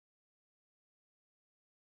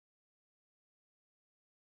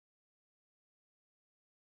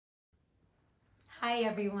Hi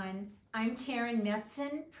everyone, I'm Taren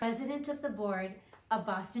Metson, President of the Board of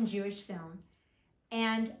Boston Jewish Film.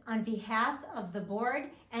 And on behalf of the board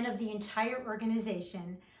and of the entire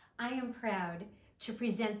organization, I am proud to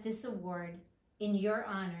present this award in your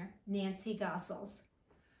honor, Nancy Gossels.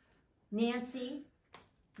 Nancy,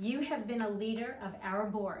 you have been a leader of our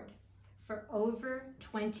board for over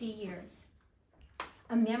 20 years,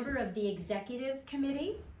 a member of the executive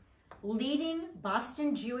committee, leading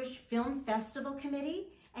Boston Jewish Film Festival Committee,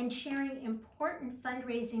 and chairing important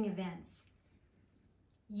fundraising events.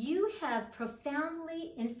 You have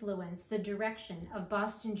profoundly influenced the direction of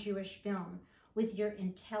Boston Jewish film with your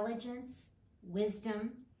intelligence,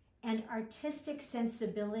 wisdom, and artistic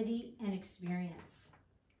sensibility and experience.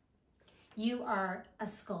 You are a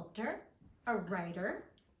sculptor, a writer,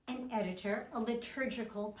 an editor, a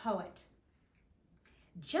liturgical poet.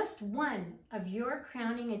 Just one of your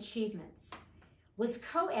crowning achievements was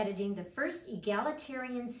co-editing the first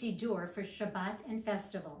egalitarian Siddur for Shabbat and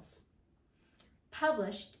festivals,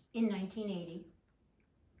 published in 1980.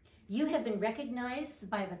 You have been recognized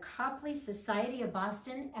by the Copley Society of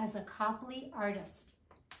Boston as a Copley artist.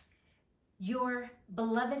 Your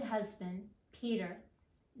beloved husband, Peter,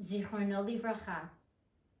 Zichrono Livracha,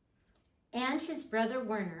 and his brother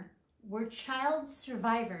Werner were child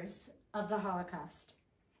survivors of the Holocaust.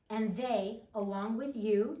 And they, along with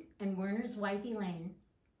you and Werner's wife Elaine,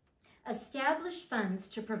 established funds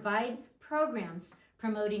to provide programs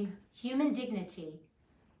promoting human dignity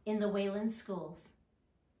in the Wayland schools.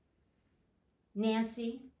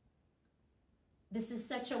 Nancy, this is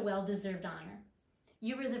such a well-deserved honor.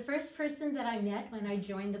 You were the first person that I met when I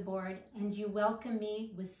joined the board, and you welcomed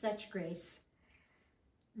me with such grace.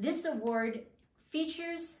 This award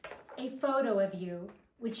features a photo of you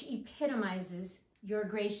which epitomizes your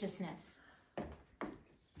graciousness.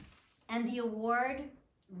 And the award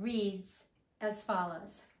reads as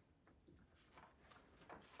follows: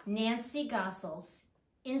 Nancy Gossels,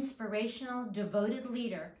 inspirational, devoted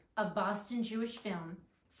leader of Boston Jewish film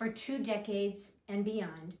for 2 decades and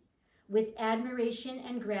beyond. With admiration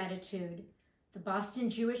and gratitude, the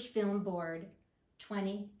Boston Jewish Film Board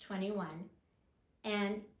 2021.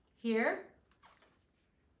 And here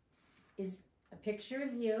is a picture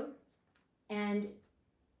of you. And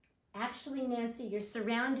actually, Nancy, you're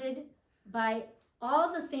surrounded by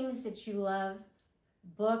all the things that you love,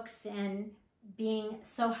 books and being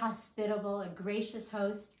so hospitable, a gracious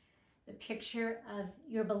host, the picture of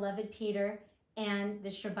your beloved Peter, and the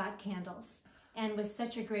Shabbat candles, and with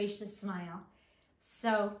such a gracious smile.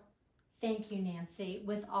 So thank you, Nancy,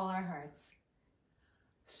 with all our hearts.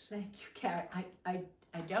 Thank you, Karen.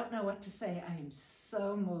 I don't know what to say. I am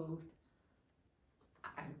so moved.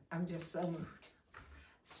 I'm just so moved.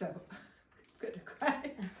 So, good to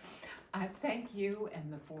cry. I thank you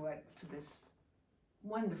and the board for this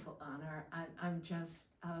wonderful honor. I'm just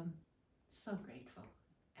so grateful,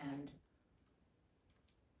 and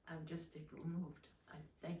I'm just deeply moved. I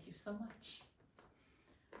thank you so much.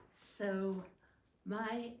 So,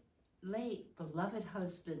 my late beloved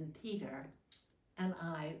husband, Peter, and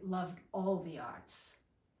I loved all the arts,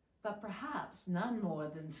 but perhaps none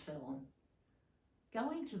more than film.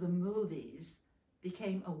 Going to the movies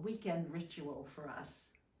became a weekend ritual for us.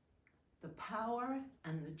 The power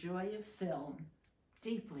and the joy of film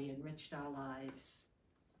deeply enriched our lives.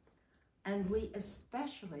 And we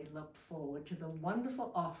especially looked forward to the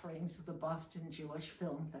wonderful offerings of the Boston Jewish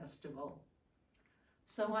Film Festival.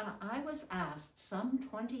 So when I was asked some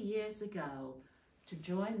 20 years ago to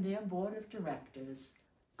join their board of directors,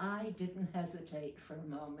 I didn't hesitate for a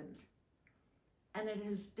moment. And it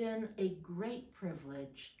has been a great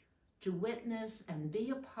privilege to witness and be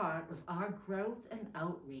a part of our growth and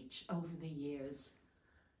outreach over the years,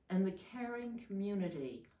 and the caring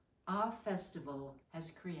community our festival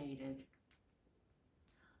has created.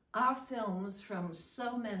 Our films from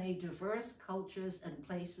so many diverse cultures and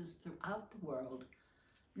places throughout the world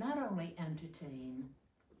not only entertain,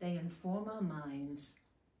 they inform our minds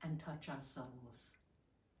and touch our souls.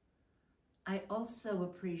 I also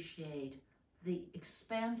appreciate the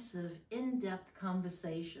expansive, in-depth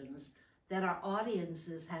conversations that our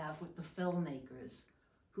audiences have with the filmmakers,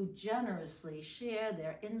 who generously share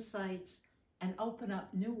their insights and open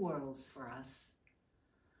up new worlds for us.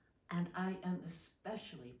 And I am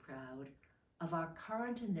especially proud of our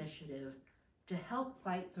current initiative to help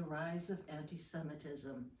fight the rise of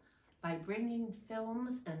anti-Semitism by bringing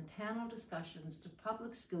films and panel discussions to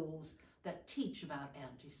public schools that teach about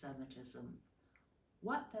anti-Semitism.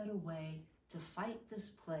 What better way to fight this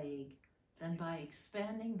plague than by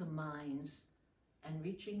expanding the minds and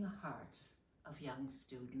reaching the hearts of young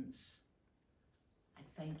students? I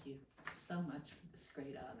thank you so much for this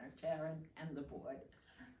great honor, Taren and the board.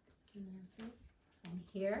 Nancy. And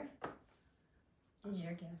here is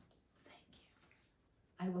your gift. Thank you.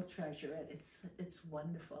 I will treasure it. It's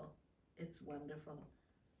wonderful. It's wonderful.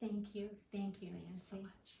 Thank you, Thank you so Nancy.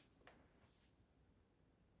 much.